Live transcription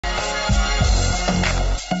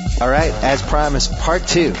All right, as promised, part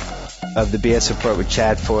 2 of the B.S. Report with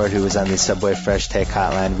Chad Ford, who was on the Subway Fresh Take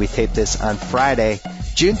Hotline. We taped this on Friday,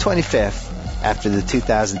 June 25th, after the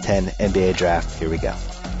 2010 NBA Draft. Here we go.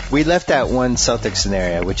 We left out one Celtics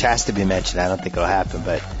scenario, which has to be mentioned. I don't think it'll happen,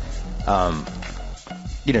 but,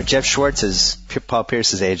 Jeff Schwartz is Paul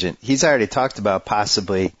Pierce's agent. He's already talked about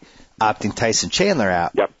possibly opting Tyson Chandler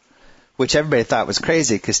out, yep. Which everybody thought was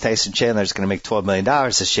crazy because Tyson Chandler is going to make $12 million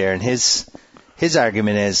this year, and his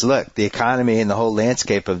argument is, look, the economy and the whole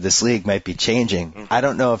landscape of this league might be changing. Mm-hmm. I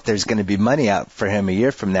don't know if there's going to be money out for him a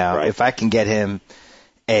year from now. Right. If I can get him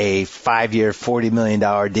a 5-year, $40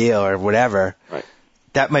 million deal or whatever, right.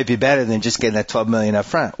 That might be better than just getting that $12 million up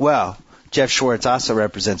front. Well, Jeff Schwartz also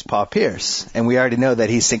represents Paul Pierce, and we already know that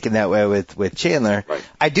he's thinking that way with Chandler. Right.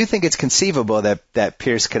 I do think it's conceivable that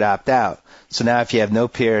Pierce could opt out. So now if you have no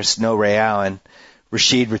Pierce, no Ray Allen,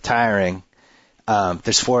 Rasheed retiring,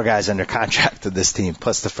 there's 4 guys under contract with this team,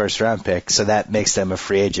 plus the first-round pick, so that makes them a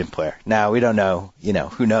free agent player. Now, we don't know,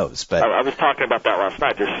 who knows. But I was talking about that last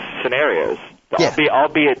night. There's scenarios, yeah.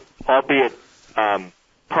 albeit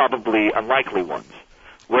probably unlikely ones,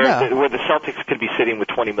 where the Celtics could be sitting with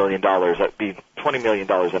 $20 million. That'd be $20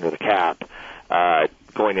 million under the cap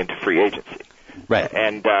going into free agency. Right.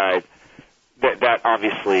 And that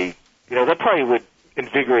obviously, that probably would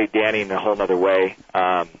invigorate Danny in a whole other way.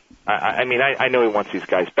 I know he wants these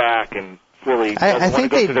guys back and really doesn't want to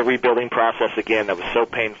go through the rebuilding process again. That was so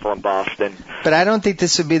painful in Boston. But I don't think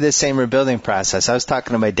this would be the same rebuilding process. I was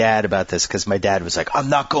talking to my dad about this because my dad was like, I'm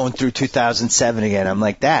not going through 2007 again. I'm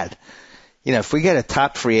like, Dad, if we get a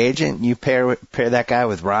top free agent, you pair that guy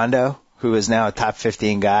with Rondo, who is now a top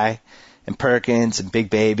 15 guy, and Perkins and Big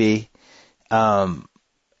Baby, and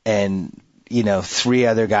 3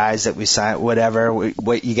 other guys that we sign, whatever,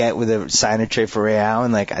 what you get with a sign and trade for Ray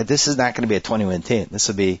Allen, this is not going to be a 20-win team. This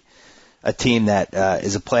will be a team that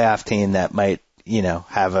is a playoff team that might,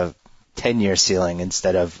 have a 10-year ceiling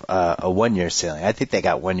instead of a 1-year ceiling. I think they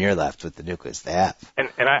got 1 year left with the nucleus they have. And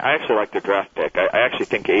I actually like their draft pick. I actually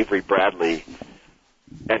think Avery Bradley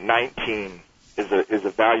at 19 is a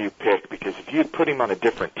value pick because if you put him on a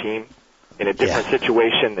different team in a different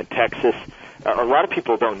situation than Texas, a lot of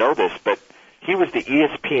people don't know this, but he was the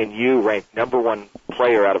ESPNU ranked number 1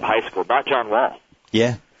 player out of high school, not John Wall.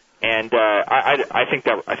 Yeah. And I think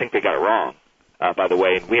they got it wrong, by the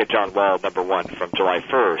way. And we had John Wall number 1 from July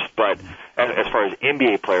 1st. But as far as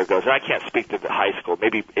NBA player goes, and I can't speak to the high school.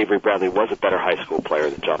 Maybe Avery Bradley was a better high school player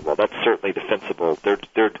than John Wall. That's certainly defensible.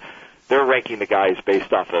 They're ranking the guys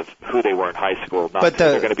based off of who they were in high school, not who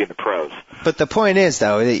they're going to be in the pros. But the point is,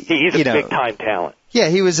 though, he's a big-time talent. Yeah,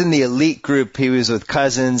 he was in the elite group. He was with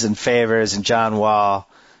Cousins and Favors and John Wall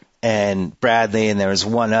and Bradley, and there was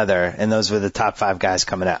one other, and those were the top 5 guys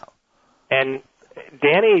coming out. And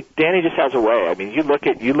Danny just has a way. I mean, you look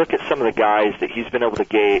at some of the guys that he's been able to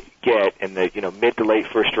get in the mid to late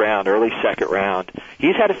first round, early second round.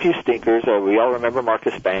 He's had a few stinkers. We all remember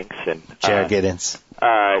Marcus Banks and Jared Giddens.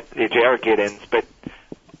 Jared Giddens, but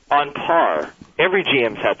on par, every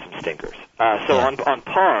GM's had some stinkers. On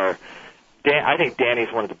par, I think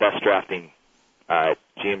Danny's one of the best drafting GMs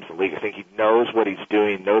in the league. I think he knows what he's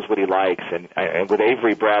doing, knows what he likes, and with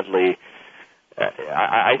Avery Bradley,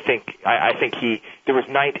 I think there was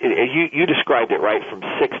you described it right, from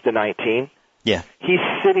 6 to 19. Yeah. He's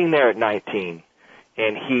sitting there at 19,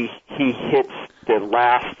 and he hits the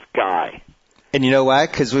last guy. And you know why?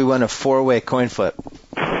 Because we won a 4-way coin flip.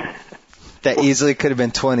 That easily could have been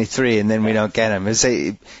 23, and then we don't get him.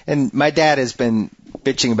 And my dad has been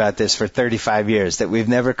bitching about this for 35 years, that we've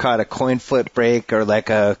never caught a coin flip break or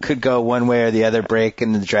a could go one way or the other break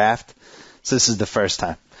in the draft. So this is the first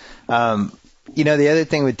time. The other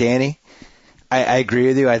thing with Danny, I agree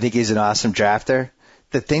with you. I think he's an awesome drafter.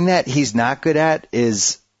 The thing that he's not good at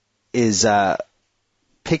is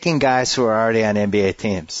picking guys who are already on NBA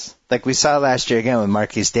teams. Like we saw last year again with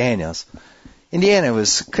Marquise Daniels. Indiana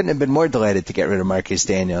couldn't have been more delighted to get rid of Marquise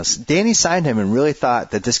Daniels. Danny signed him and really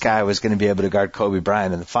thought that this guy was going to be able to guard Kobe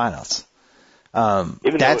Bryant in the finals.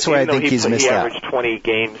 That's where I think he's missed out. He averaged 20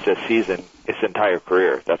 games a season his entire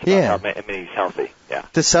career. That's about how many he's healthy. Yeah.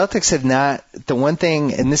 The Celtics have not, the one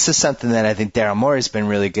thing, and this is something that I think Daryl Morey's been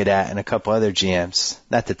really good at, and a couple other GMs,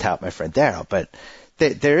 not to tout my friend Daryl, but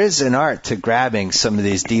there is an art to grabbing some of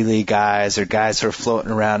these D-League guys or guys who are floating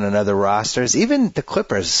around on other rosters. Even the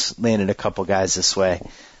Clippers landed a couple guys this way.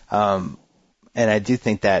 And I do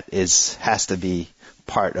think that has to be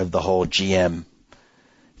part of the whole GM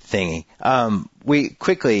thingy. I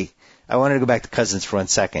wanted to go back to Cousins for 1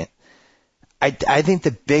 second. I think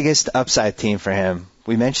the biggest upside team for him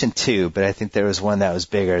We mentioned 2, but I think there was one that was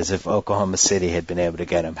bigger, as if Oklahoma City had been able to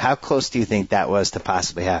get him. How close do you think that was to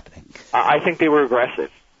possibly happening? I think they were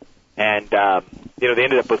aggressive. And, they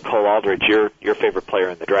ended up with Cole Aldridge, your favorite player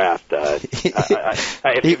in the draft. I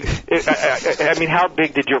mean, how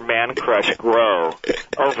big did your man crush grow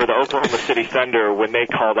over the Oklahoma City Thunder when they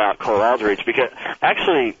called out Cole Aldridge? Because,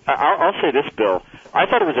 actually, I'll say this, Bill. I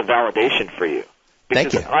thought it was a validation for you.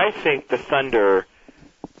 Because Thank you. I think the Thunder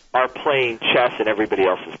are playing chess and everybody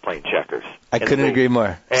else is playing checkers. I couldn't agree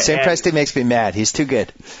more. Sam Presti makes me mad. He's too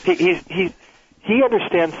good. He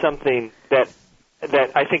understands something that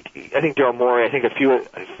I think Daryl Morey, I think a few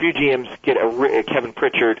GMs get Kevin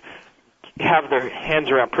Pritchard have their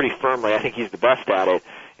hands around pretty firmly. I think he's the best at it.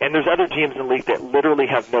 And there's other GMs in the league that literally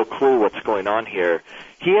have no clue what's going on here.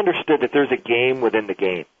 He understood that there's a game within the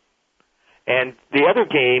game. And the other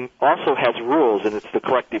game also has rules, and it's the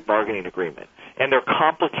collective bargaining agreement. And they're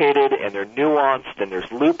complicated, and they're nuanced, and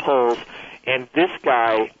there's loopholes. And this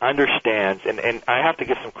guy understands, and I have to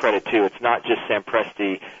give some credit, too. It's not just Sam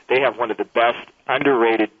Presti. They have one of the best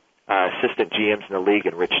underrated assistant GMs in the league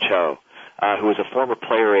in Rich Cho, who is a former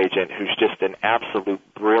player agent who's just an absolute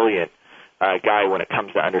brilliant guy when it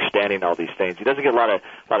comes to understanding all these things. He doesn't get a lot of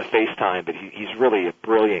face time, but he's really a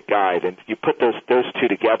brilliant guy. And you put those two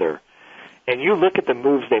together, and you look at the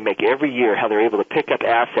moves they make every year, how they're able to pick up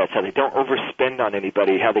assets, how they don't overspend on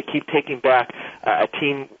anybody, how they keep taking back a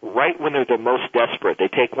team right when they're the most desperate. They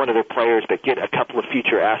take one of their players but get a couple of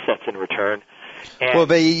future assets in return. And but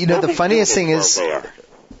the funniest thing is,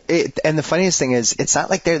 it's not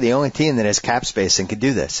like they're the only team that has cap space and could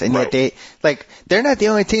do this. And right. Yet they're not the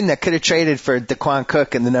only team that could have traded for DeQuan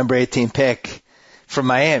Cook and the number 18 pick from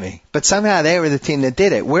Miami. But somehow they were the team that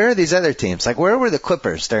did it. Where are these other teams? Like, where were the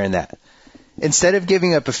Clippers during that? Instead of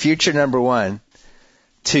giving up a future number 1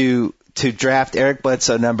 to draft Eric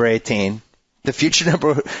Bledsoe number 18,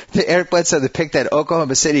 the Eric Bledsoe, the pick that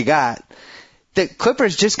Oklahoma City got, the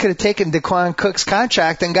Clippers just could have taken DeQuan Cook's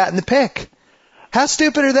contract and gotten the pick. How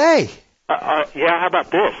stupid are they? How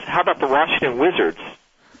about this? How about the Washington Wizards,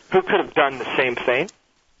 who could have done the same thing?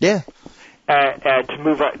 Yeah. To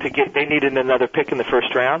move up, they needed another pick in the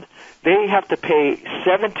first round. They have to pay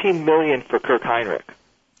 $17 million for Kirk Heinrich.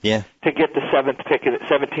 Yeah. To get the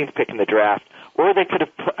 17th pick in the draft, or they could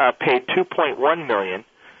have paid $2.1 million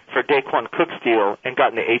for Daquan Cook's deal and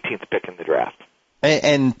gotten the 18th pick in the draft.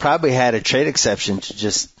 And probably had a trade exception to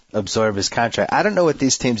just absorb his contract. I don't know what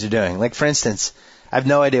these teams are doing. Like, for instance, I have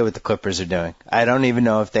no idea what the Clippers are doing. I don't even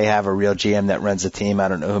know if they have a real GM that runs a team. I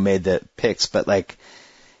don't know who made the picks, but for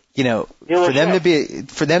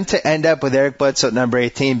them to end up with Eric Bledsoe at number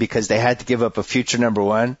 18 because they had to give up a future number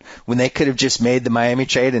 1 when they could have just made the Miami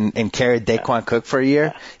trade and carried Daquan Cook for a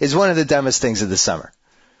year is one of the dumbest things of the summer.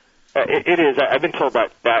 It is. I've been told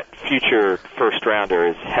that future first rounder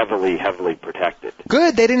is heavily, heavily protected.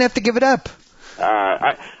 Good. They didn't have to give it up.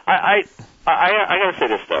 I gotta say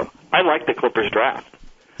this though. I like the Clippers draft.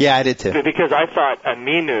 Yeah, I did too. Because I thought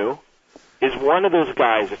Aminu is one of those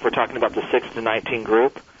guys, if we're talking about the 6 to 19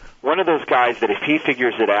 group, one of those guys that if he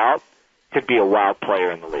figures it out, could be a wow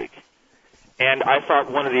player in the league. And I thought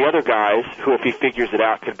one of the other guys who, if he figures it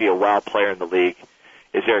out, could be a wow player in the league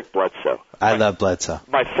is Eric Bledsoe. I love Bledsoe.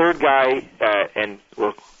 My third guy, and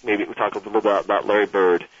maybe we'll talk a little bit about Larry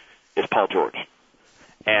Bird, is Paul George.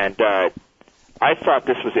 And I thought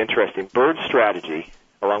this was interesting. Bird's strategy,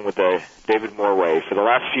 along with David Morway, for the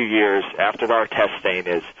last few years after our testing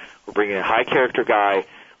is we're bringing in a high-character guy,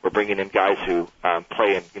 we're bringing in guys who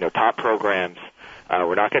play in top programs.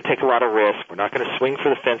 We're not going to take a lot of risk. We're not going to swing for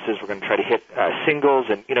the fences. We're going to try to hit singles.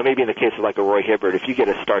 And, maybe in the case of like a Roy Hibbert, if you get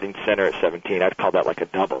a starting center at 17, I'd call that like a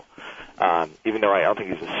double. Even though I don't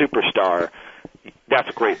think he's a superstar, that's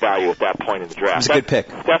a great value at that point in the draft. It's a good pick.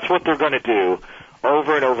 That's what they're going to do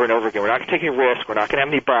over and over and over again. We're not going to take any risk. We're not going to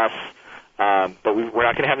have any busts. But we're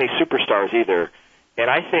not going to have any superstars either. And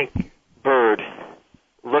I think Bird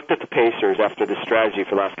looked at the Pacers after this strategy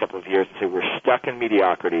for the last couple of years and said, we're stuck in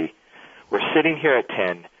mediocrity. We're sitting here at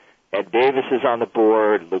 10. Ed Davis is on the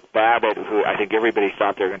board. Luke Babbitt, who I think everybody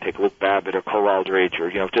thought they were going to take Luke Babbitt or Cole Aldridge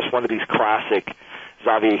or, just one of these classic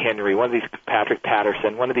Xavier Henry, one of these Patrick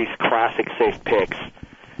Patterson, one of these classic safe picks.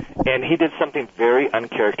 And he did something very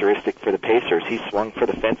uncharacteristic for the Pacers. He swung for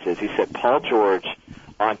the fences. He said Paul George,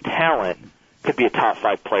 on talent, could be a top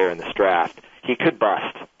 5 player in this draft. He could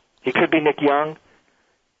bust. He could be Nick Young.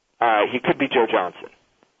 He could be Joe Johnson.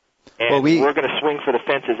 And we're going to swing for the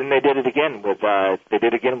fences, and they did it again with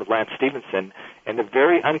Lance Stevenson. And the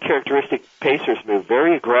very uncharacteristic Pacers move,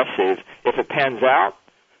 very aggressive. If it pans out,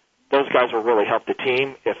 those guys will really help the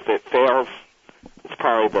team. If it fails, it's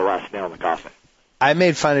probably the last nail in the coffin. I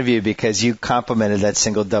made fun of you because you complimented that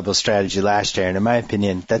single-double strategy last year, and in my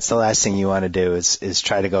opinion, that's the last thing you want to do is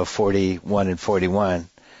try to go 41-41.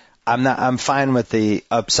 I'm fine with the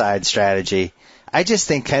upside strategy. I just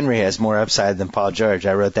think Henry has more upside than Paul George.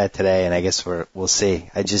 I wrote that today, and I guess we'll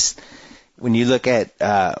see. When you look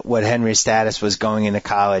at what Henry's status was going into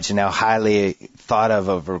college and how highly thought of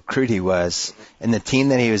a recruit he was, and the team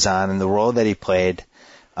that he was on, and the role that he played,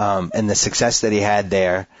 and the success that he had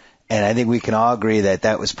there. And I think we can all agree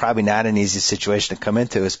that was probably not an easy situation to come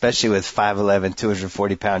into, especially with 5'11",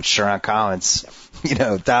 240-pound Sharon Collins,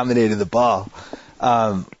 dominating the ball.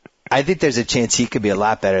 I think there's a chance he could be a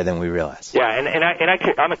lot better than we realize. Yeah,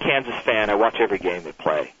 I'm a Kansas fan. I watch every game they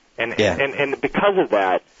play, and because of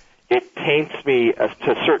that, it taints me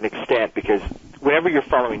to a certain extent because whenever you're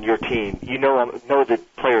following your team, you know the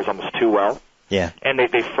players almost too well. Yeah. And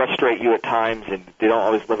they frustrate you at times, and they don't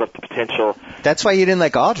always live up to potential. That's why you didn't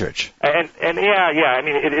like Aldridge. And yeah. I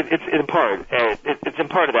mean, it's in part. It's in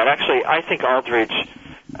part of that. Actually, I think Aldridge.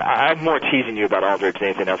 I'm more teasing you about Aldridge than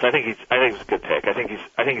anything else. I think he's a good pick. I think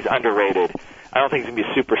he's underrated. I don't think he's gonna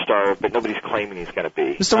be a superstar, but nobody's claiming he's gonna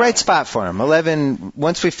be. It's the right spot for him. 11.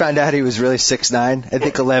 Once we found out he was really 6'9", I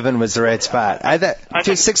think 11 was the right spot. I thought if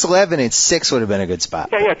he was 6'11", and 6 would have been a good spot.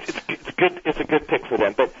 Yeah. It's good. It's a good pick for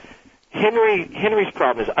them, but. Henry's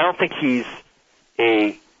problem is I don't think he's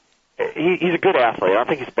a good athlete. I don't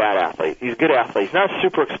think he's a bad athlete. He's a good athlete. He's not a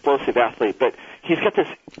super explosive athlete, but he's got this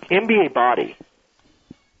NBA body.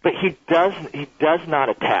 But he does not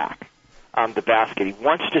attack the basket. He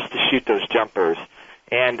wants just to shoot those jumpers.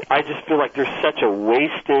 And I just feel like there's such a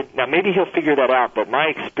wasted. Now maybe he'll figure that out, but my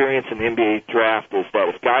experience in the NBA draft is that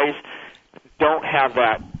if guys don't have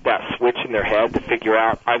that switch in their head to figure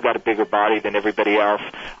out I've got a bigger body than everybody else,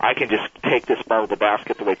 I can just take this ball to the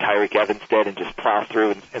basket the way Tyreek Evans did and just plow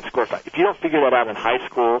through and score. If you don't figure that out in high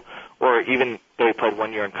school or even though you played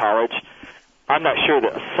 1 year in college, I'm not sure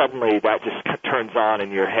that suddenly that just turns on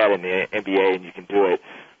in your head in the NBA and you can do it.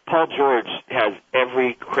 Paul George has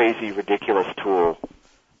every crazy, ridiculous tool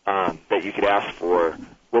that you could ask for,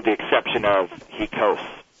 with the exception of he coasts.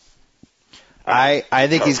 I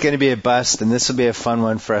think he's going to be a bust, and this will be a fun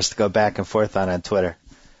one for us to go back and forth on Twitter.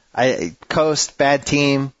 Coast, bad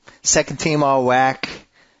team, second team all whack.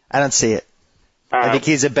 I don't see it. I think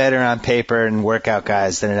he's a better on paper and workout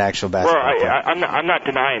guys than an actual basketball player. I'm not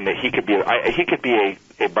denying that he could be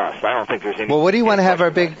a bust. I don't think there's any. Well, what do you want to have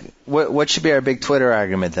our big? What should be our big Twitter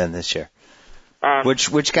argument then this year?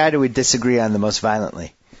 Which guy do we disagree on the most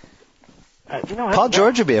violently? Paul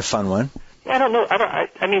George would be a fun one. I don't know.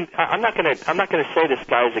 I mean, I'm not gonna say this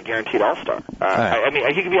guy is a guaranteed all-star. Right. I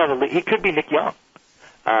mean, he could be he could be Nick Young.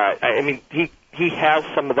 I mean, he has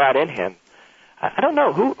some of that in him. I don't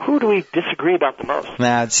know. Who do we disagree about the most?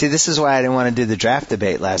 Now, see, this is why I didn't want to do the draft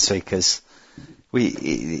debate last week, because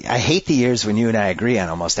I hate the years when you and I agree on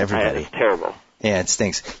almost everybody. It's terrible. Yeah, it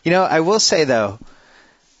stinks. I will say, though,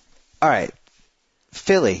 all right,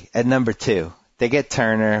 Philly at number 2. They get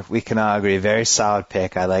Turner. We can all agree. Very solid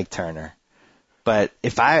pick. I like Turner. But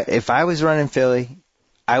if I was running Philly,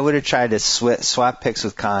 I would have tried to swap picks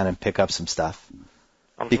with Kahn and pick up some stuff.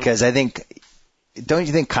 Because don't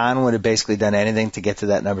you think Kahn would have basically done anything to get to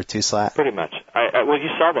that number 2 slot? Pretty much. Well, you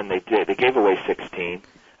saw them. They did. They gave away 16.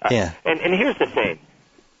 Yeah. And here's the thing.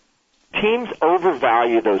 Teams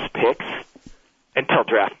overvalue those picks until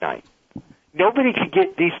draft night. Nobody could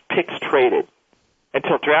get these picks traded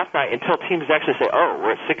until draft night, until teams actually say, oh,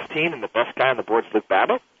 we're at 16 and the best guy on the board is Luke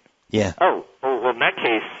Babbitt? Yeah. Oh, well, in that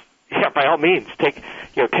case, yeah, by all means, take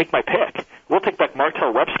my pick. We'll take back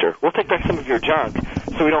Martell Webster. We'll take back some of your junk,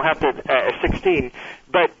 so we don't have to 16.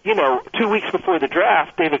 But 2 weeks before the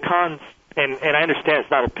draft, David Kahn's, and I understand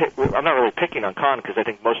it's not a pick. I'm not really picking on Kahn because I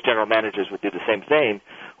think most general managers would do the same thing.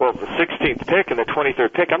 Well, the 16th pick and the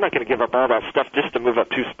 23rd pick, I'm not going to give up all that stuff just to move up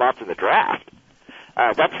 2 spots in the draft.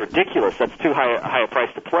 That's ridiculous. That's too high a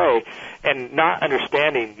price to play, and not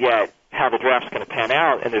understanding yet how the draft's going to pan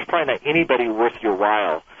out, and there's probably not anybody worth your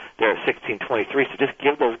while there at 16-23, so just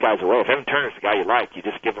give those guys away. If Evan Turner's the guy you like, you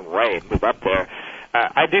just give him away and move up there.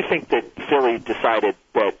 I do think that Philly decided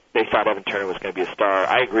that they thought Evan Turner was going to be a star.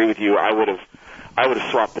 I agree with you. I would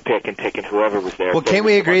have swapped the pick and taken whoever was there. Well, can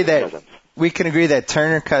we agree that we can agree that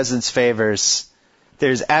Turner Cousins favors?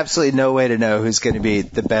 There's absolutely no way to know who's going to be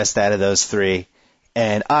the best out of those 3.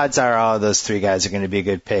 And odds are all of those 3 guys are going to be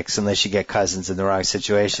good picks unless you get Cousins in the wrong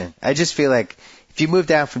situation. I just feel like if you move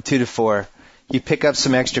down from 2 to 4, you pick up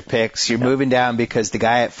some extra picks. You're moving down because the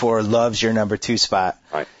guy at 4 loves your number 2 spot.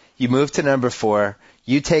 Right. You move to number 4.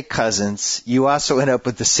 You take Cousins. You also end up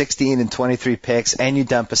with the 16 and 23 picks, and you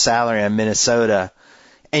dump a salary on Minnesota.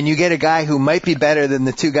 and you get a guy who might be better than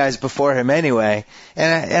the two guys before him anyway.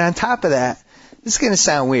 And on top of that, this is going to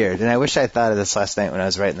sound weird, and I wish I had thought of this last night when I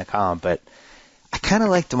was writing the column, but I kind of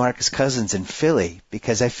like DeMarcus Cousins in Philly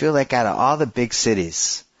because I feel like out of all the big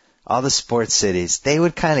cities, all the sports cities, they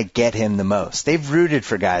would kind of get him the most. They've rooted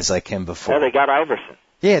for guys like him before. Yeah, they got Iverson.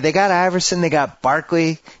 Yeah, they got Iverson, they got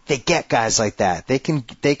Barkley. They get guys like that. They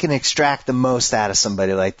can extract the most out of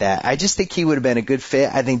somebody like that. I just think he would have been a good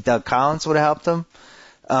fit. I think Doug Collins would have helped him.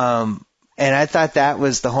 And I thought that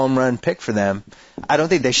was the home run pick for them. I don't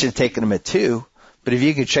think they should have taken him at 2, but if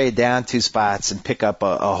you could trade down 2 spots and pick up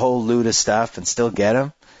a whole load of stuff and still get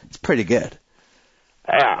him, it's pretty good.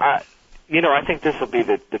 Yeah, I think this will be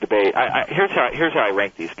the debate. Here's how I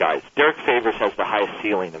rank these guys. Derek Favors has the highest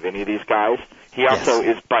ceiling of any of these guys. He also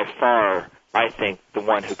is by far, I think, the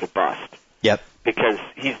one who could bust. Yep. Because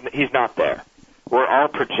he's not there. We're all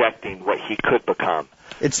projecting what he could become.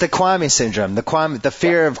 It's the Kwame syndrome, the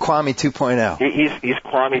fear of Kwame 2.0. He's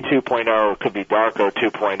Kwame 2.0, could be Darko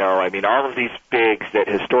 2.0. I mean, all of these bigs that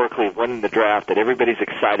historically won in the draft that everybody's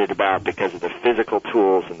excited about because of the physical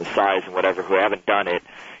tools and the size and whatever, who haven't done it.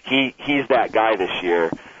 He's that guy this year.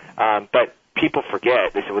 But people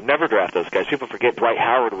forget. They said, we'll never draft those guys. People forget Dwight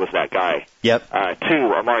Howard was that guy. Yep. 2,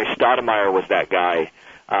 Amari Stoudemire was that guy,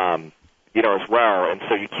 as well. And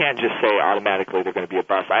so you can't just say automatically they're going to be a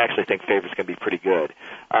bust. I actually think Favors going to be pretty good.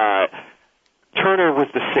 Turner was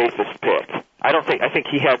the safest pick. I think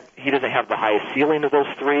he doesn't have the highest ceiling of those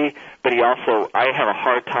 3, but I have a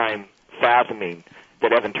hard time fathoming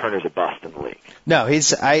that Evan Turner's a bust in the league. No,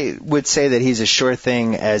 I would say that he's a sure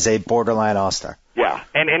thing as a borderline all-star. Yeah,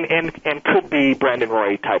 and could be Brandon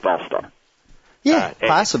Roy type all-star. Yeah,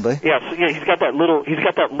 possibly. Yeah, so he's got that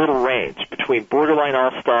little range between borderline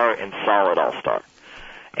all-star and solid all-star.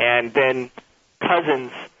 And then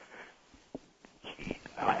Cousins,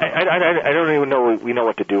 I don't even know we know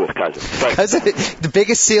what to do with Cousins. But Cousins, the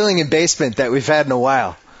biggest ceiling in basement that we've had in a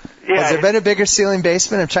while. Yeah, has there been a bigger ceiling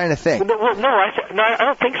basement? I'm trying to think. No, I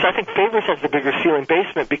don't think so. I think Favors has the bigger ceiling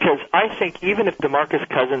basement because I think even if DeMarcus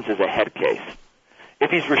Cousins is a head case, if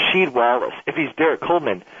he's Rasheed Wallace, if he's Derek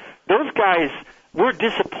Coleman, those guys, we're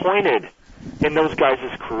disappointed in those guys'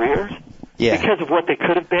 careers because of what they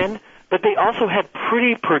could have been, but they also had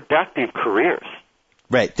pretty productive careers.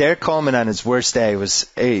 Right. Derek Coleman on his worst day was,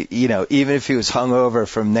 even if he was hungover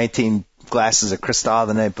from 19 glasses of Cristal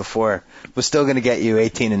the night before, was still going to get you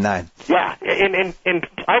 18 and 9. Yeah, and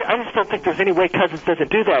I just don't think there's any way Cousins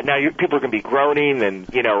doesn't do that. Now people are going to be groaning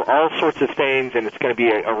and all sorts of things, and it's going to be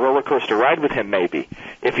a roller coaster ride with him maybe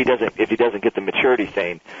if he doesn't get the maturity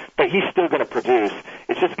thing. But he's still going to produce.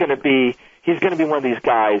 It's just going to be he's going to be one of these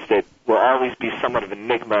guys that will always be somewhat of an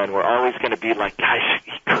enigma, and we're always going to be like, gosh,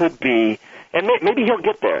 he could be, and maybe he'll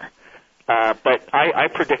get there. But I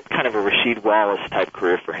predict kind of a Rasheed Wallace type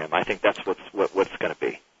career for him. I think that's what's going to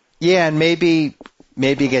be. Yeah, and maybe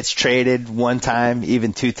he gets traded one time,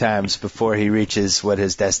 even 2 times before he reaches what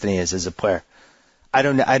his destiny is as a player. I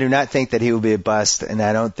do not think that he will be a bust, and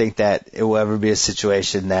I don't think that it will ever be a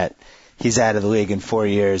situation that he's out of the league in 4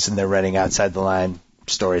 years and they're running outside the line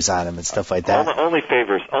stories on him and stuff like that. Only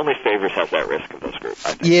Favors has that risk of those groups,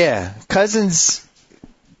 I think. Yeah, Cousins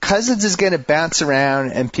is going to bounce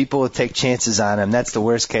around and people will take chances on him. That's the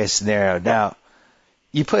worst case scenario. Now,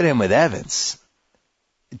 you put him with Evans,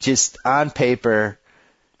 just on paper,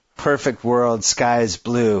 perfect world, sky is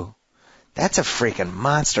blue. That's a freaking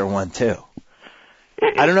monster one too.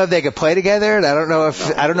 I don't know if they could play together, and I don't know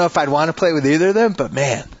if I'd want to play with either of them, but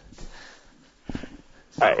man.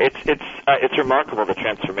 It's remarkable the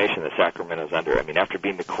transformation that Sacramento's under. I mean, after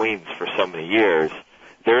being the Queens for so many years,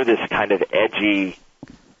 they're this kind of edgy,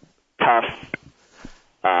 tough,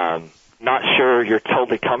 not sure you're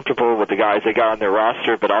totally comfortable with the guys they got on their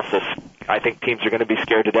roster, but also I think teams are going to be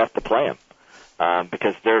scared to death to play them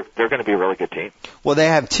because they're going to be a really good team. Well, they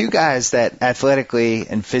have 2 guys that athletically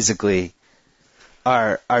and physically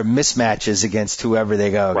are mismatches against whoever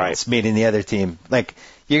they go against, meeting the other team. Like,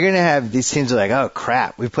 you're going to have these teams are like, oh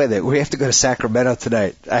crap, we have to go to Sacramento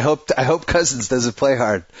tonight. I hope Cousins doesn't play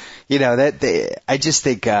hard. I just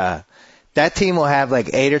think that team will have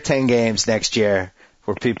like 8 or 10 games next year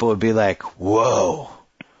where people would be like, whoa,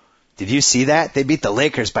 did you see that? They beat the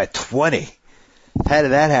Lakers by 20. How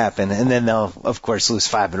did that happen? And then they'll, of course, lose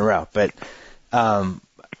 5 in a row. But I'm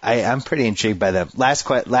pretty intrigued by them. Last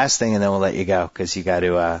thing, and then we'll let you go because you got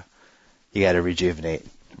to rejuvenate,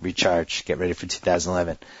 recharge, get ready for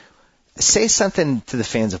 2011. Say something to the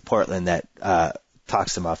fans of Portland that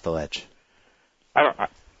talks them off the ledge.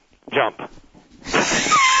 Jump.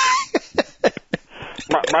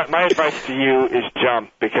 My advice to you is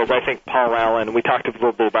jump, because I think Paul Allen, we talked a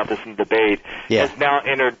little bit about this in the debate, has now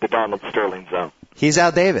entered the Donald Sterling zone. He's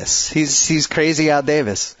Al Davis. He's crazy Al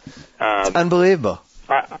Davis. It's unbelievable.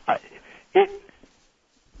 And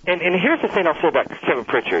here's the thing I'll say about Kevin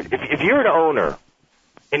Pritchard. If you're an owner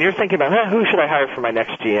and you're thinking about who should I hire for my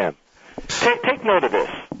next GM, take note of this.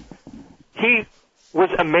 He was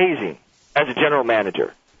amazing as a general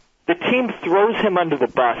manager. The team throws him under the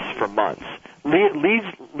bus for months,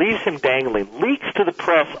 leaves him dangling, leaks to the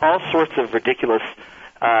press all sorts of ridiculous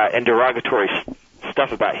and derogatory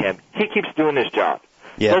stuff about him. He keeps doing his job.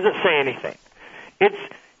 Yeah. Doesn't say anything.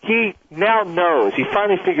 He now knows, he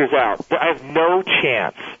finally figures out that I have no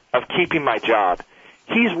chance of keeping my job.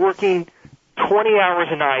 He's working 20 hours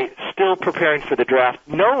a night, still preparing for the draft,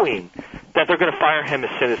 knowing that they're going to fire him as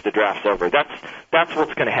soon as the draft's over. That's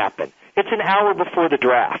what's going to happen. It's an hour before the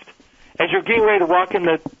draft. As you're getting ready to walk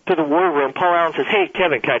to the war room, Paul Allen says, "Hey,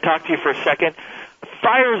 Kevin, can I talk to you for a second?"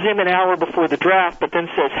 Fires him an hour before the draft, but then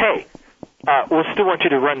says, "Hey, we'll still want you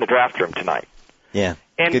to run the draft room tonight." Yeah,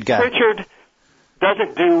 and good guy. Pritchard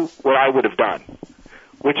doesn't do what I would have done,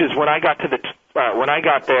 which is when I got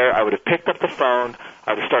there, I would have picked up the phone,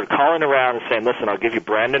 I would have started calling around and saying, "Listen, I'll give you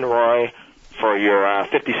Brandon Roy for your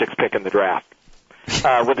 56th pick in the draft.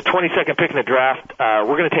 With the 22nd pick in the draft,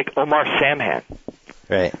 we're going to take Omar Samhan."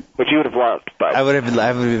 Right. Which you would have loved, but I would have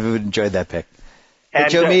enjoyed that pick. Hey,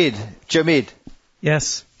 and, Joe Mead.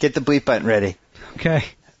 Yes. Get the bleep button ready. Okay.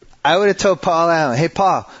 I would have told Paul Allen, "Hey,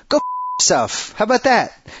 Paul, go yourself. How about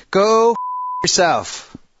that? Go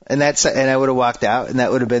yourself." And I would have walked out, and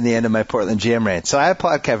that would have been the end of my Portland GM reign. So I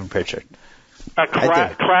applaud Kevin Pritchard. A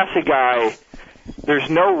classy guy. There's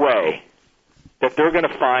no way that they're going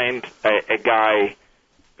to find a guy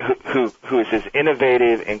who is as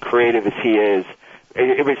innovative and creative as he is.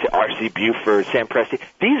 Everybody say R.C. Buford, Sam Presti.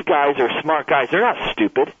 These guys are smart guys. They're not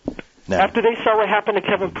stupid. No. After they saw what happened to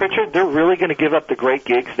Kevin Pritchard, they're really going to give up the great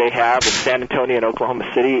gigs they have in San Antonio and Oklahoma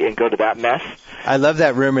City and go to that mess. I love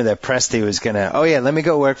that rumor that Presti was going to, let me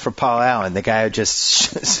go work for Paul Allen, the guy who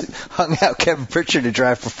just hung out Kevin Pritchard to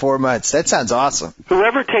drive for 4 months. That sounds awesome.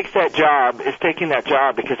 Whoever takes that job is taking that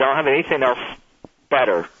job because I don't have anything else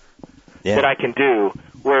better that I can do.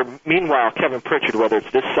 Where, meanwhile, Kevin Pritchard, whether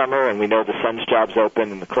it's this summer, and we know the Suns' job's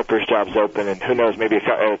open, and the Clippers' job's open, and who knows, maybe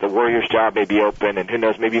the Warriors' job may be open, and who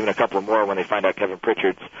knows, maybe even a couple more when they find out Kevin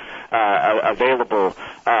Pritchard's available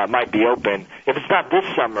might be open. If it's not this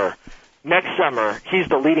summer, next summer, he's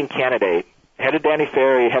the leading candidate, ahead of Danny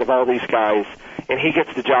Ferry, ahead of all these guys, and he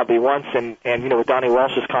gets the job he wants. And with Donnie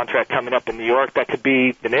Walsh's contract coming up in New York, that could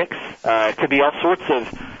be the Knicks. It could be all sorts of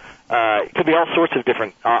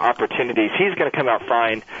different opportunities. He's going to come out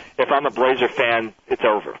fine. If I'm a Blazer fan, it's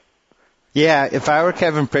over. Yeah, if I were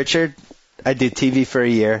Kevin Pritchard, I'd do TV for a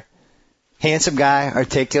year. Handsome guy,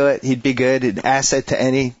 articulate, he'd be good, an asset to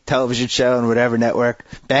any television show and whatever network.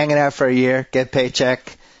 Bang it out for a year, get a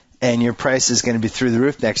paycheck, and your price is going to be through the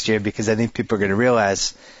roof next year because I think people are going to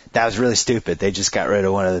realize that was really stupid. They just got rid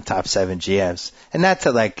of one of the top 7 GMs. And not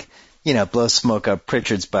to blow smoke up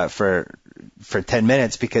Pritchard's butt for 10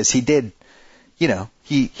 minutes because he did,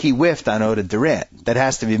 he whiffed on Oda Durant. That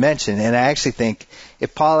has to be mentioned. And I actually think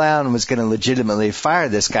if Paul Allen was going to legitimately fire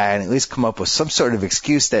this guy and at least come up with some sort of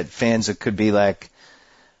excuse that fans could be like,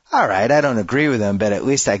 all right, I don't agree with him, but at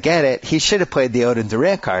least I get it. He should have played the Oda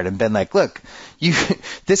Durant card and been like, look,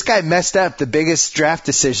 this guy messed up the biggest draft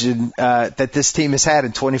decision that this team has had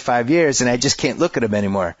in 25 years, and I just can't look at him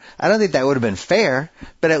anymore. I don't think that would have been fair,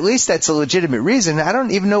 but at least that's a legitimate reason. I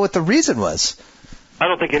don't even know what the reason was. I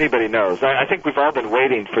don't think anybody knows. I think we've all been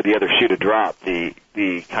waiting for the other shoe to drop,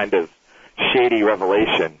 the kind of shady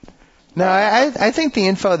revelation. No, I think the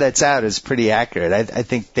info that's out is pretty accurate. I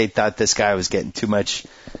think they thought this guy was getting too much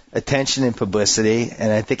attention and publicity,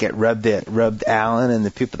 and I think it rubbed Allen and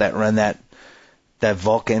the people that run that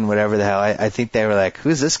Vulcan, whatever the hell. I think they were like,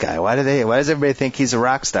 who's this guy? Why does everybody think he's a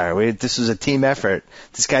rock star? This was a team effort.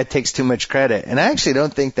 This guy takes too much credit. And I actually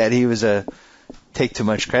don't think that he was a take too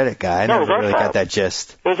much credit guy. I never really got that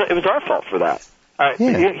gist. It was our fault for that.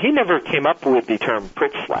 He never came up with the term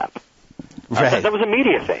Pritch slap. Right. That was a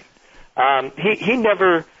media thing. He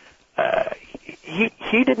never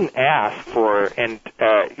he didn't ask for, and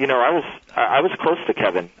I was close to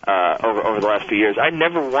Kevin over the last few years. I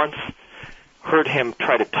never once heard him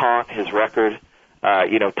try to taunt his record,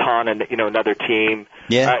 taunt another team.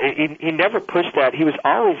 Yeah. He never pushed that. He was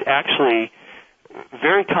always actually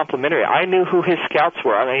very complimentary. I knew who his scouts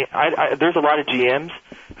were. I mean, there's a lot of GMs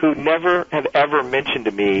who never have ever mentioned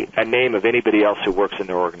to me a name of anybody else who works in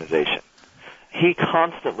their organization. he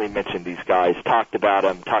constantly mentioned these guys, talked about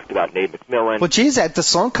them, talked about Nate McMillan. Well, geez, at the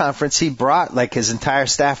Sloan Conference, he brought like his entire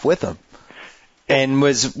staff with him. And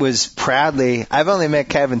was proudly. I've only met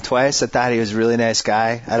Kevin twice. I thought he was a really nice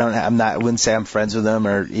guy. I wouldn't say I'm friends with him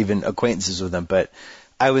or even acquaintances with him, but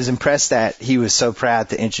I was impressed that he was so proud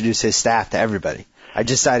to introduce his staff to everybody. I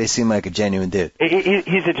just thought he seemed like a genuine dude.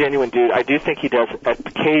 He's a genuine dude. I do think he does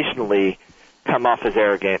occasionally come off as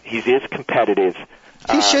arrogant. He is competitive.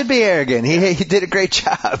 He should be arrogant. He did a great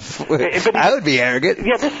job. I would be arrogant.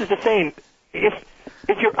 Yeah, this is the thing. If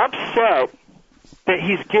you're upset that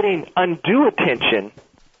he's getting undue attention,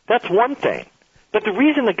 that's one thing. But the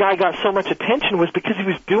reason the guy got so much attention was because he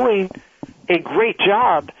was doing a great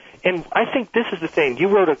job. And I think this is the thing. You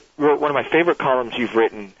wrote one of my favorite columns you've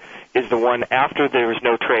written is the one after there was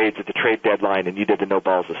no trades at the trade deadline and you did the No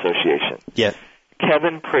Balls Association. Yeah.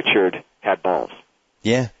 Kevin Pritchard had balls.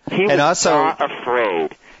 Yeah. He was not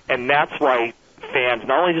afraid. And that's why fans,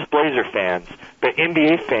 not only just Blazer fans, but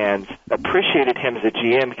NBA fans appreciated him as a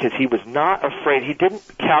GM because he was not afraid. He didn't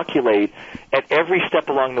calculate at every step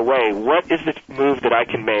along the way, what is the move that I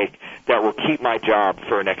can make that will keep my job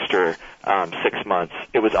for an extra 6 months.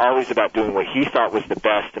 It was always about doing what he thought was the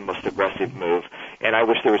best and most aggressive move, and I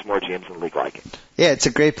wish there was more GMs in the league like it. Yeah, it's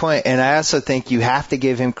a great point, and I also think you have to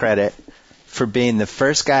give him credit for being the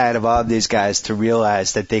first guy out of all of these guys to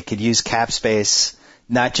realize that they could use cap space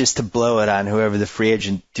not just to blow it on whoever the free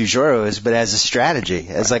agent du jour is, but as a strategy,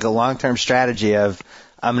 as like a long-term strategy of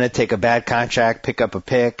I'm going to take a bad contract, pick up a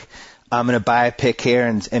pick, I'm going to buy a pick here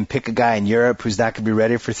and pick a guy in Europe who's not going to be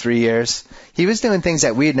ready for 3 years. He was doing things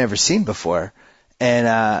that we had never seen before.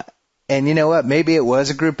 And you know what? Maybe it was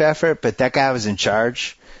a group effort, but that guy was in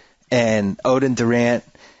charge. And Odin Durant,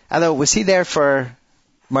 although was he there for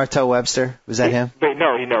Martell Webster? Was that him?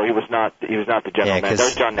 No, he was not. He was not the general manager. That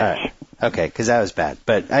was John Nash. Okay, because that was bad.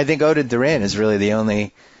 But I think Odin Durant is really the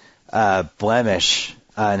only blemish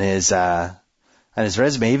on his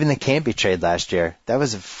resume. Even the Campy trade last year, that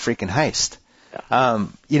was a freaking heist. Yeah.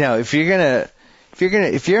 If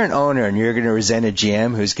you're an owner and you're gonna resent a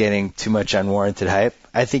GM who's getting too much unwarranted hype,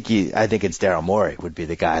 I think it's Daryl Morey would be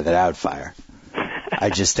the guy that I would fire. I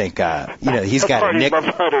just think, he's got a nick. to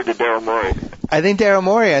Daryl Morey. I think Daryl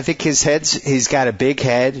Morey, he's got a big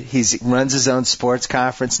head. He runs his own sports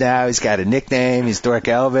conference now. He's got a nickname. He's Dork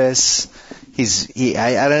Elvis.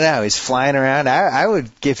 I don't know. He's flying around. I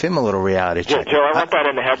would give him a little reality check. Joe, I want that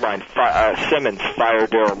in the headline. Simmons fire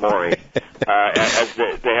Daryl Morey as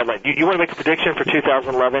the headline. You want to make a prediction for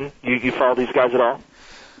 2011? You follow these guys at all?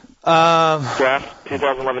 Draft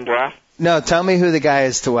 2011 draft. No, tell me who the guy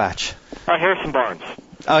is to watch. Harrison Barnes.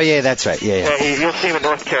 Oh yeah, that's right. Yeah. You'll see him in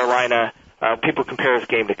North Carolina. People compare his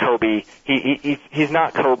game to Kobe. He's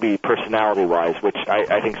not Kobe personality-wise, which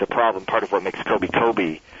I think is a problem. Part of what makes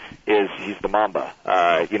Kobe is he's the Mamba.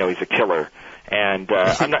 He's a killer. And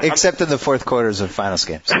except in the fourth quarters of finals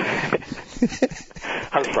games.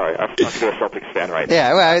 I'm sorry, I'm a Celtics fan right now.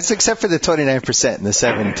 Yeah, well, it's except for the 29% in the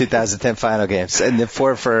 2010 final games and the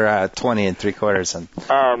 4 for 20 and 3 quarters.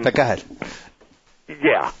 But go ahead.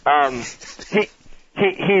 Yeah,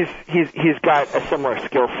 he's got a similar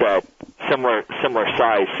skill set, similar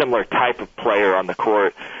size, similar type of player on the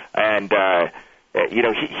court, and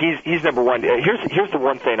he's number one. Here's the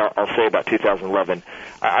one thing I'll say about 2011.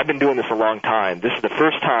 I've been doing this a long time. This is the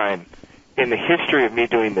first time in the history of me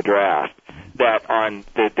doing the draft that on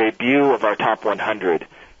the debut of our top 100,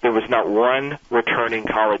 there was not one returning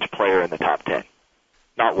college player in the top 10.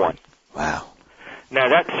 Not one. Wow. Now,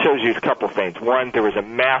 that shows you a couple things. One, there was a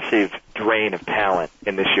massive drain of talent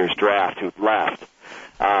in this year's draft who left.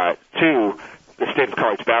 Two, the state of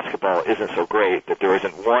college basketball isn't so great that there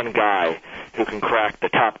isn't one guy who can crack the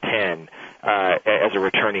top 10 as a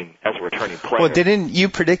returning player. Well, you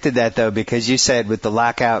predicted that though, because you said with the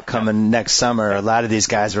lockout coming next summer, a lot of these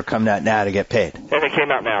guys were coming out now to get paid. And they came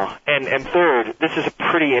out now. And third, this is a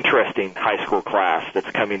pretty interesting high school class that's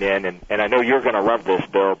coming in, and I know you're going to love this,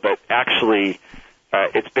 Bill, but actually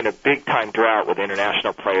it's been a big time drought with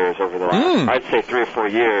international players over the last, I'd say 3 or 4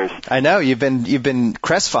 years. I know you've been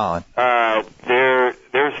crestfallen. There's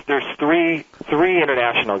three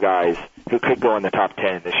international guys who could go in the top 10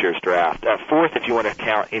 in this year's draft. Fourth, if you want to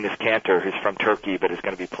count Enes Kanter, who's from Turkey but is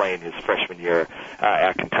going to be playing his freshman year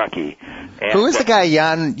at Kentucky. And, who is the guy?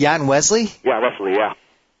 Jan Wesley? Yeah, Wesley. Yeah.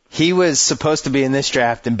 He was supposed to be in this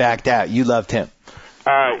draft and backed out. You loved him.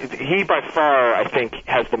 He by far, I think,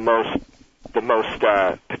 has the most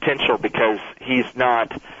potential because he's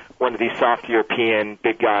not one of these soft European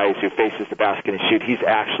big guys who faces the basket and shoot. He's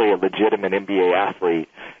actually a legitimate NBA athlete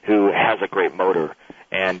who has a great motor.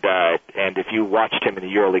 And if you watched him in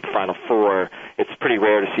the EuroLeague Final Four, it's pretty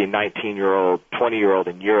rare to see a 19-year-old, 20-year-old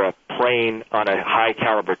in Europe playing on a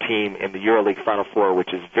high-caliber team in the EuroLeague Final Four,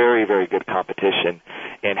 which is very, very good competition,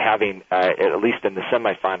 and having, at least in the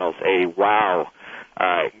semifinals, a wow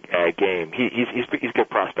game. He's a good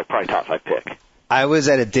prospect, probably top 5 pick. I was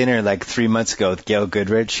at a dinner like 3 months ago with Gail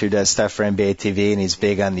Goodrich, who does stuff for NBA TV, and he's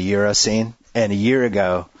big on the Euro scene. And a year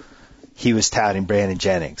ago, he was touting Brandon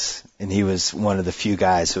Jennings, and he was one of the few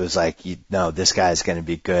guys who was like, this guy's going to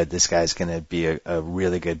be good. This guy's going to be a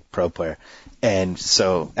really good pro player. And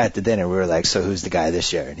so at the dinner, we were like, so who's the guy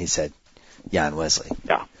this year? And he said, Jan Wesley.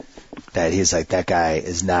 Yeah. That he's like, that guy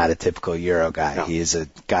is not a typical Euro guy. No. He is a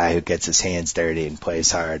guy who gets his hands dirty and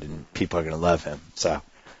plays hard, and people are going to love him. So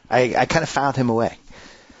I kind of found him away.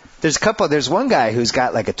 There's one guy who's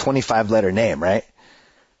got like a 25-letter name, right?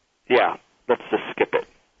 Yeah. Let's just skip it.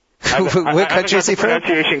 What country is he from?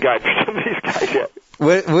 Pronunciation guide for some of these guys yet.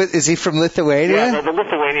 What is he from Lithuania? Yeah, the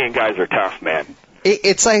Lithuanian guys are tough, man.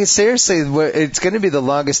 It's like, seriously, it's going to be the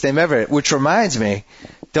longest name ever. Which reminds me,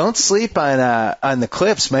 don't sleep on the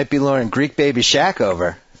Clips. Might be luring Greek baby Shaq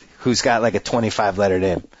over, who's got like a 25-letter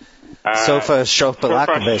name. Sofa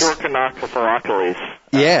Shopalakovich.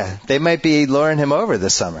 Yeah, they might be luring him over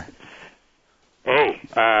this summer. Hey,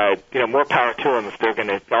 more power to them if they're going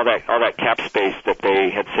to all that cap space that they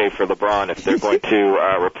had saved for LeBron. If they're going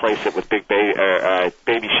to replace it with baby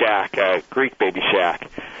Shaq, Greek baby Shaq.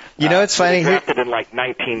 You know, it's funny. He drafted in like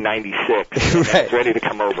 1996. Right. He's ready to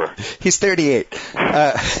come over. He's 38.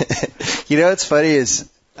 You know what's funny is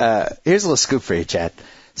here's a little scoop for you, Chad.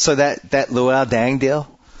 So that Luol Deng deal.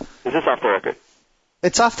 Is this off the record?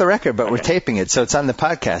 It's off the record, but we're taping it, so it's on the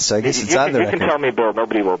podcast. So I guess it's on the record. You can tell me, Bill.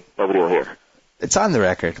 Nobody will hear. It's on the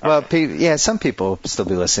record. Okay. Well, some people will still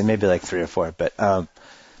be listening, maybe like 3 or 4. But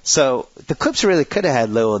so the Clips really could have had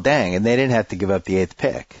Luol Deng, and they didn't have to give up the 8th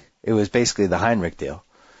pick. It was basically the Heinrich deal.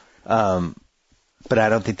 But I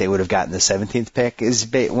don't think they would have gotten the 17th pick. It's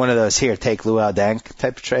one of those here, take Luol Deng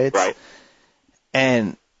type of trades. Right.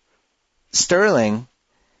 And Sterling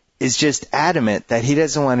is just adamant that he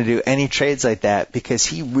doesn't want to do any trades like that because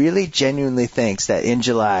he really genuinely thinks that in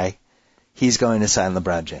July he's going to sign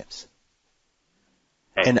LeBron James.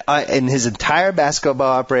 Hey. And his entire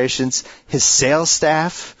basketball operations, his sales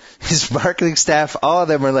staff, his marketing staff, all of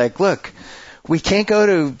them are like, look, we can't go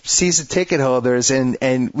to season ticket holders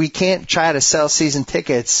and we can't try to sell season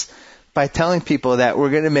tickets by telling people that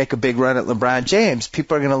we're going to make a big run at LeBron James.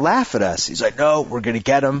 People are going to laugh at us. He's like, no, we're going to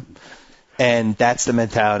get him. And that's the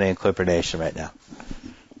mentality in Clipper Nation right now.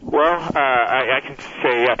 Well, I can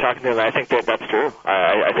say, talking to them, I think that's true.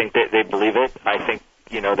 I think that they believe it. I think,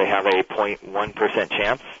 they have a 0.1%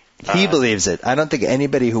 chance. He believes it. I don't think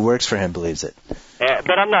anybody who works for him believes it.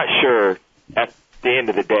 But I'm not sure at the end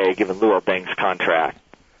of the day, given Luol Deng's contract,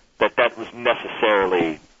 that was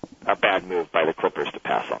necessarily a bad move by the Clippers to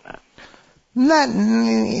pass on that.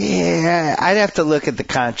 I'd have to look at the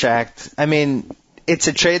contract. I mean, it's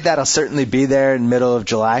a trade that'll certainly be there in the middle of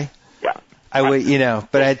July. Yeah.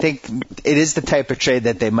 But I think it is the type of trade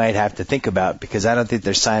that they might have to think about because I don't think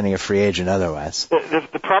they're signing a free agent otherwise.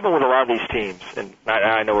 The problem with a lot of these teams, and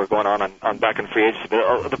I know we're going on back in free agency,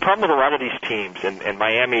 but the problem with a lot of these teams, and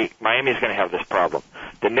Miami's going to have this problem.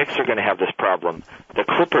 The Knicks are going to have this problem. The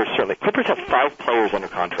Clippers certainly. Clippers have 5 players under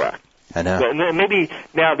contract. I know. So maybe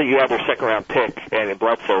now that you have their second-round pick and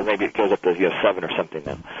Bledsoe, maybe it goes up to 7 or something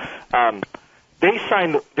now. They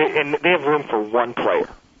have room for 1 player.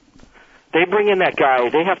 They bring in that guy.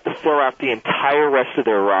 They have to fill out the entire rest of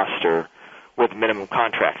their roster with minimum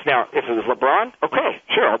contracts. Now, if it was LeBron, okay,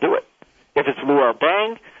 sure, I'll do it. If it's Luol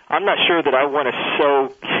Deng, I'm not sure that I want to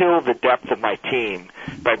so kill the depth of my team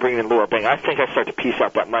by bringing in Luol Deng. I think I start to piece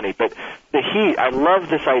out that money. But the Heat, I love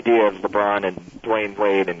this idea of LeBron and Dwayne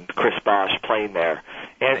Wade and Chris Bosh playing there.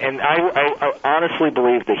 And I honestly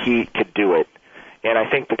believe the Heat could do it. And I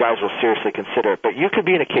think the guys will seriously consider it. But you could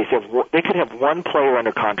be in a case of they could have 1 player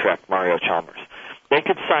under contract, Mario Chalmers. They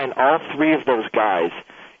could sign all 3 of those guys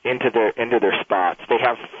into their spots. They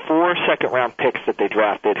have 4 second-round picks that they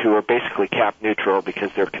drafted who are basically cap neutral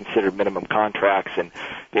because they're considered minimum contracts, and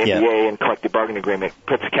the NBA and collective bargaining agreement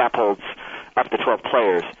puts cap holds up to 12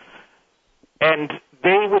 players. And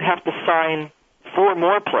they would have to sign 4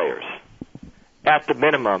 more players at the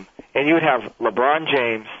minimum, and you would have LeBron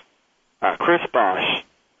James, Chris Bosh,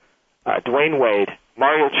 Dwayne Wade,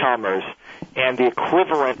 Mario Chalmers, and the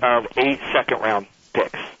equivalent of 8 second-round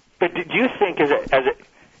picks. But do you think,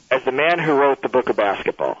 as the man who wrote the book of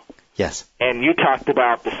basketball, yes, and you talked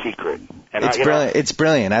about The Secret, and it's brilliant. It's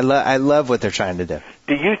brilliant. I love what they're trying to do.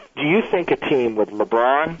 Do you think a team with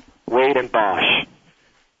LeBron, Wade, and Bosh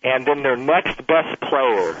and then their next best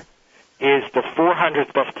player is the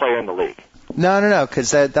 400th best player in the league. No,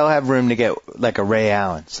 because they'll have room to get like a Ray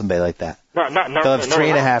Allen, somebody like that. No. They'll have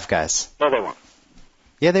 3.5 guys. No, they won't.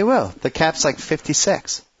 Yeah, they will. The cap's like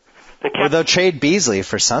 56. Or they'll trade Beasley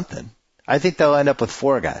for something. I think they'll end up with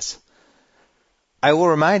 4 guys. I will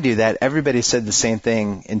remind you that everybody said the same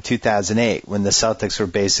thing in 2008 when the Celtics were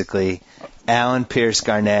basically Allen, Pierce,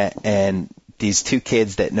 Garnett, and these 2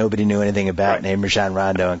 kids that nobody knew anything about named Rajon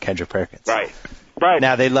Rondo and Kendrick Perkins. Right.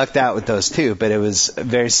 Now, they lucked out with those 2, but it was a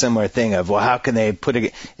very similar thing of, well, how can they put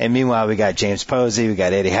it? And meanwhile, we got James Posey, we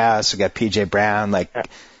got Eddie House, we got P.J. Brown. Like,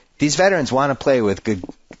 these veterans want to play with good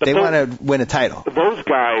 – they want to win a title. Those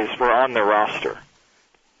guys were on their roster.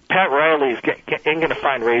 Pat Riley ain't going to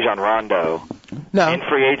find Rajon Rondo in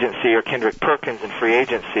free agency or Kendrick Perkins in free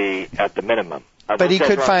agency at the minimum. But he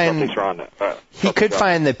could find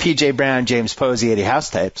the P.J. Brown, James Posey, Eddie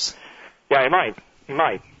House types. Yeah, he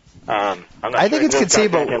might. I'm not I think it's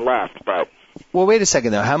conceivable. Left, but well, wait a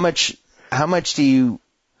second though. How much do you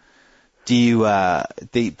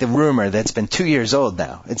the rumor that's been 2 years old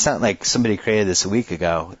now? It's not like somebody created this a week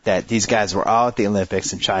ago that these guys were all at the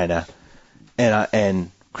Olympics in China,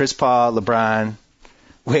 and Chris Paul, LeBron,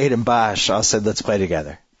 Wade, and Bosh all said let's play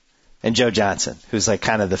together, and Joe Johnson, who's like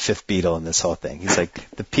kind of the fifth Beatle in this whole thing. He's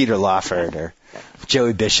like the Peter Lawford or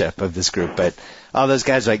Joey Bishop of this group, but all those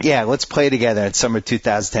guys are like, yeah, let's play together in summer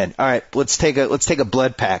 2010. All right, let's take a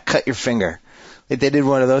blood pact, cut your finger. Like they did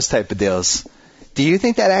one of those type of deals. Do you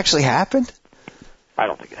think that actually happened? I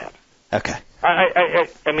don't think it happened. Okay. I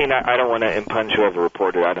mean, I don't want to impugn whoever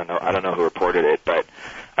reported it. I don't know who reported it, but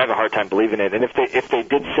I have a hard time believing it. And if they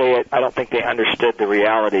did say it, I don't think they understood the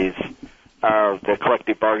realities of the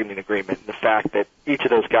collective bargaining agreement and the fact that each of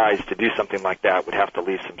those guys to do something like that would have to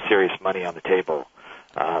leave some serious money on the table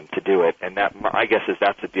to do it. And that, my guess is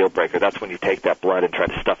that's a deal breaker. That's when you take that blood and try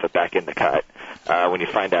to stuff it back in the cut when you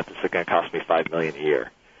find out this is going to cost me $5 million a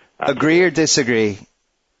year. Agree or disagree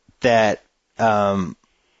that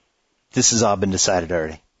this has all been decided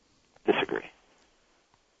already? Disagree.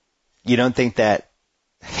 You don't think that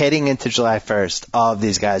heading into July 1st, all of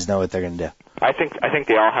these guys know what they're going to do? I think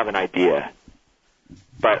they all have an idea,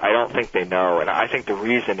 but I don't think they know. And I think the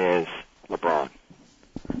reason is LeBron.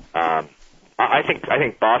 I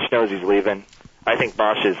think Bosh knows he's leaving. I think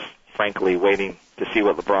Bosh is frankly waiting to see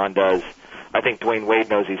what LeBron does. I think Dwayne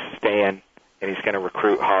Wade knows he's staying and he's going to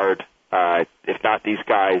recruit hard. If not these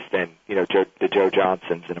guys, then the Joe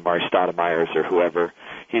Johnsons and Amari Stoudemire's or whoever.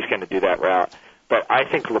 He's going to do that route. But I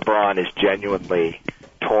think LeBron is genuinely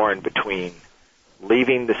torn between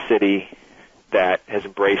leaving the city that has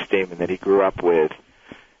embraced him and that he grew up with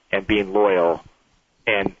and being loyal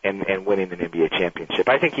and winning an NBA championship.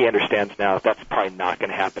 I think he understands now that's probably not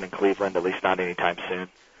going to happen in Cleveland, at least not anytime soon.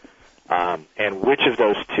 And which of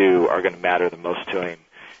those two are going to matter the most to him?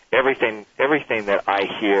 Everything that I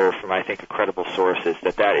hear from, I think, a credible source is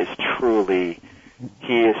that is truly,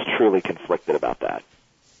 he is truly conflicted about that.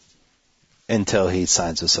 Until he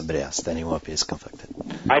signs with somebody else, then he won't be as conflicted.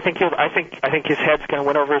 I think his head's going to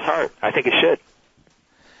win over his heart. I think it should.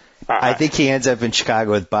 I think he ends up in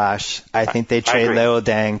Chicago with Bosh. I think they trade Leo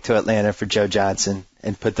Deng to Atlanta for Joe Johnson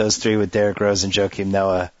and put those three with Derrick Rose and Joakim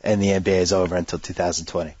Noah, and the NBA is over until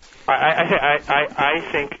 2020. I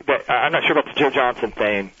think that I'm not sure about the Joe Johnson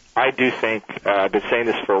thing. I do think I've been saying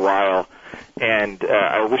this for a while, and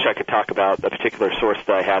I wish I could talk about a particular source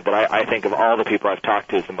that I had, but I think of all the people I've talked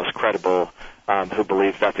to is the most credible who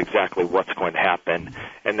believes that's exactly what's going to happen,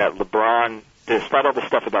 and that LeBron, despite all the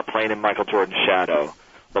stuff about playing in Michael Jordan's shadow,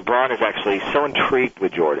 LeBron is actually so intrigued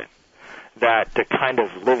with Jordan that to kind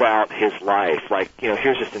of live out his life, like,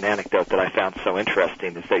 here's just an anecdote that I found so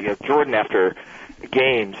interesting, is that, Jordan after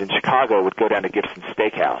games in Chicago would go down to Gibson's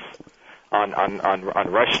Steakhouse on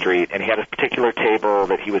Rush Street, and he had a particular table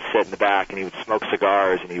that he would sit in the back, and he would smoke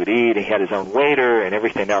cigars, and he would eat, and he had his own waiter and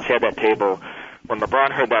everything else. He had that table. When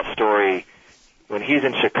LeBron heard that story, when he's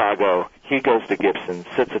in Chicago, he goes to Gibson's,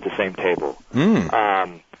 sits at the same table,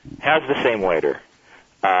 has the same waiter.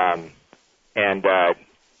 When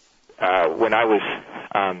I was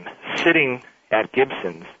sitting at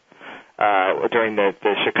Gibson's during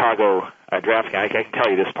the Chicago draft camp, I can tell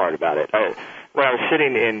you this part about it. When I was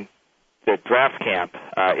sitting in the draft camp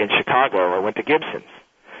in Chicago, I went to Gibson's,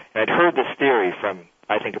 and I'd heard this theory from,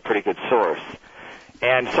 I think, a pretty good source.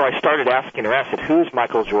 And so I started asking around. I said, who's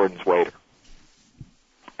Michael Jordan's waiter?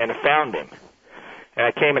 And I found him. And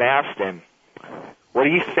I came and asked him, what do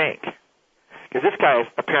you think? Because this guy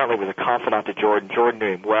apparently was a confidant to Jordan. Jordan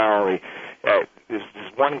knew him well. There's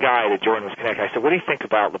one guy that Jordan was connected. I said, what do you think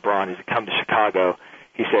about LeBron? Has he come to Chicago?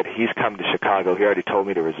 He said, he's come to Chicago. He already told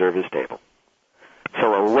me to reserve his table.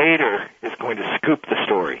 So a waiter is going to scoop the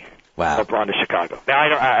story. Wow. LeBron to Chicago. Now, I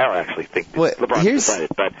don't actually think that LeBron decided,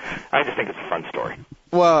 but I just think it's a fun story.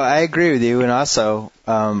 Well, I agree with you, and also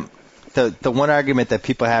the one argument that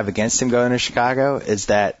people have against him going to Chicago is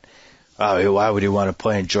that, oh, why would he want to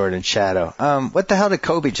play in Jordan's shadow? What the hell did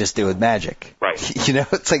Kobe just do with Magic? Right. You know,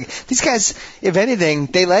 it's like these guys, if anything,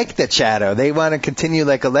 they like that shadow. They want to continue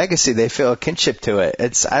like a legacy. They feel a kinship to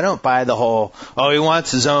it. I don't buy the whole, he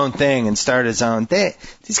wants his own thing and start his own.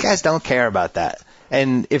 These guys don't care about that.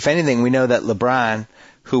 And if anything, we know that LeBron,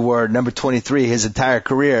 who wore number 23 his entire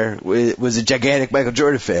career, was a gigantic Michael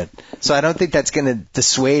Jordan fan. So I don't think that's going to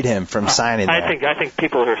dissuade him from signing there. I think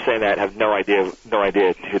people who are saying that have no idea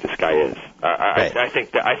who this guy is. Right. I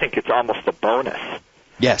think it's almost a bonus.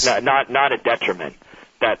 Yes. Not a detriment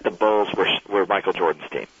that the Bulls were Michael Jordan's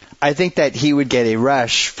team. I think that he would get a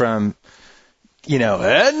rush from,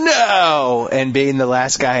 no, and being the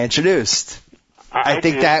last guy introduced. I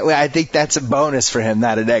think that's a bonus for him,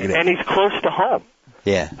 not a negative. And he's close to home.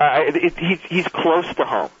 Yeah. He's close to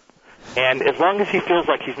home. And as long as he feels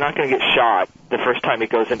like he's not going to get shot the first time he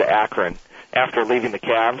goes into Akron after leaving the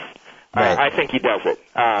Cavs, right. I think he does it.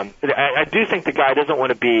 I do think the guy doesn't want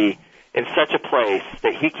to be in such a place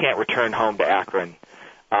that he can't return home to Akron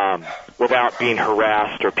without being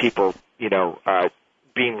harassed or people,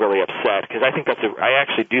 being really upset, because I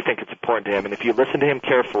actually do think it's important to him. And if you listen to him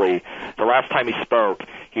carefully, the last time he spoke,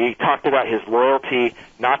 he talked about his loyalty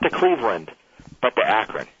not to Cleveland, but to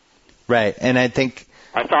Akron. Right, and I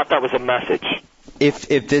thought that was a message.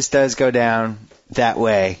 If this does go down that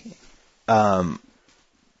way, the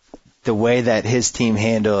way that his team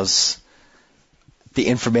handles the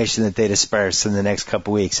information that they disperse in the next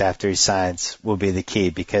couple weeks after he signs will be the key,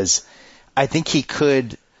 because I think he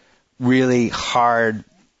could really hardcore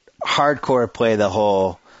play the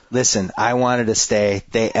whole, listen, I wanted to stay,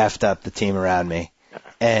 they effed up the team around me.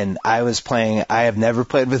 And I have never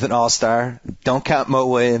played with an all-star. Don't count Mo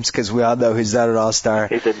Williams, because we all know he's not an all-star.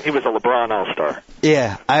 He was a LeBron all-star.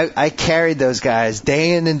 Yeah, I carried those guys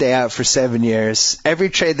day in and day out for 7 years. Every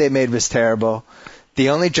trade they made was terrible. The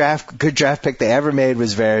only good draft pick they ever made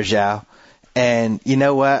was Varejao. And you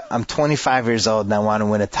know what? I'm 25 years old and I want to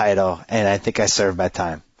win a title, and I think I served my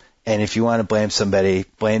time. And if you want to blame somebody,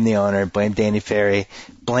 blame the owner, blame Danny Ferry,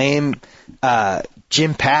 blame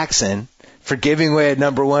Jim Paxson for giving away a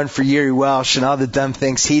number one for Yuri Welsh and all the dumb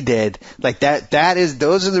things he did. Like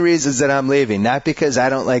those are the reasons that I'm leaving, not because I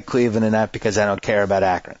don't like Cleveland and not because I don't care about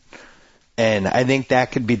Akron. And I think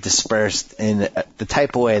that could be dispersed in the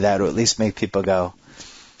type of way that would at least make people go,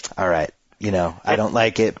 all right, I don't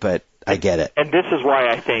like it, but I get it. And this is why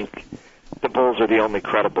I think the Bulls are the only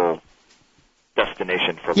credible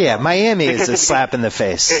destination for LeBron. Yeah, Miami is a slap in the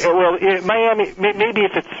face. Miami, maybe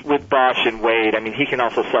if it's with Bosh and Wade, he can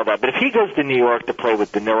also sell that. But if he goes to New York to play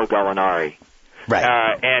with Danilo Gallinari,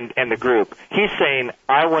 right, and the group, he's saying,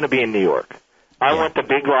 I want to be in New York. I want the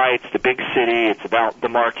big lights, the big city. It's about the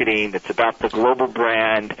marketing. It's about the global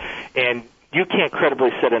brand. And you can't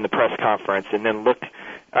credibly sit in the press conference and then look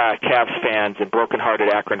Cavs fans and broken-hearted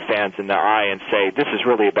Akron fans in the eye and say, this is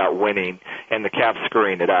really about winning and the Cavs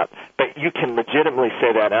screwing it up. But you can legitimately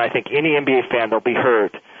say that, and I think any NBA fan, they'll be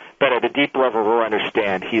hurt, but at a deep level will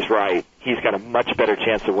understand he's right. He's got a much better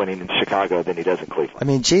chance of winning in Chicago than he does in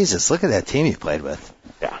Cleveland. Jesus, look at that team he played with.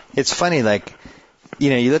 Yeah. It's funny,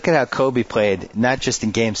 you look at how Kobe played, not just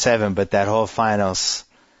in Game 7, but that whole finals.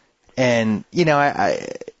 And,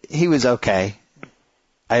 he was okay.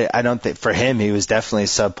 I don't think for him he was definitely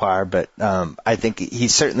subpar, but I think he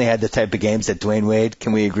certainly had the type of games that Dwayne Wade,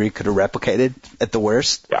 can we agree, could have replicated at the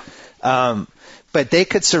worst. Yeah. But they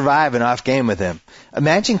could survive an off game with him.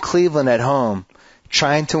 Imagine Cleveland at home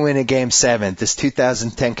trying to win a Game 7, this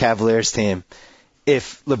 2010 Cavaliers team,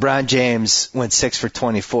 if LeBron James went 6 for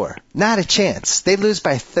 24. Not a chance. They'd lose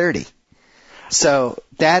by 30. So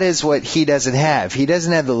that is what he doesn't have. He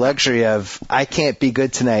doesn't have the luxury of, I can't be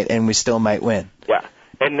good tonight and we still might win. Yeah.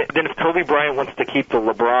 And then if Kobe Bryant wants to keep the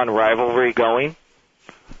LeBron rivalry going,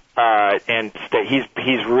 and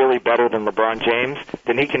he's really better than LeBron James,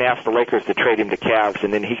 then he can ask the Lakers to trade him to Cavs,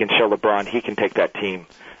 and then he can show LeBron he can take that team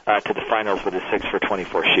to the finals with his 6 for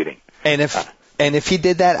 24 shooting. And if he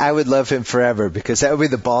did that, I would love him forever, because that would be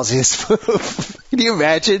the ballsiest move. Can you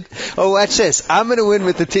imagine? Oh, watch this. I'm going to win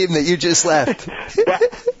with the team that you just left.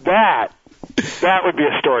 that would be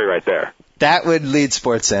a story right there. That would lead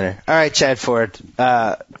SportsCenter. All right, Chad Ford.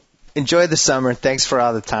 Enjoy the summer. Thanks for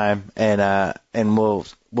all the time, and we'll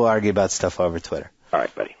argue about stuff over Twitter. All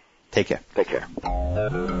right, buddy. Take care. Take care.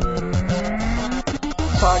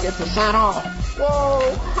 Target percent off.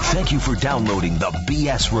 Whoa. Thank you for downloading the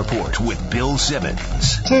B.S Report with Bill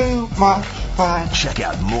Simmons. Too much fun. Check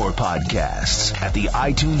out more podcasts at the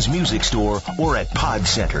iTunes Music Store or at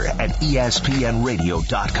Podcenter at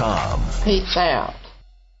ESPNradio.com. Peace out.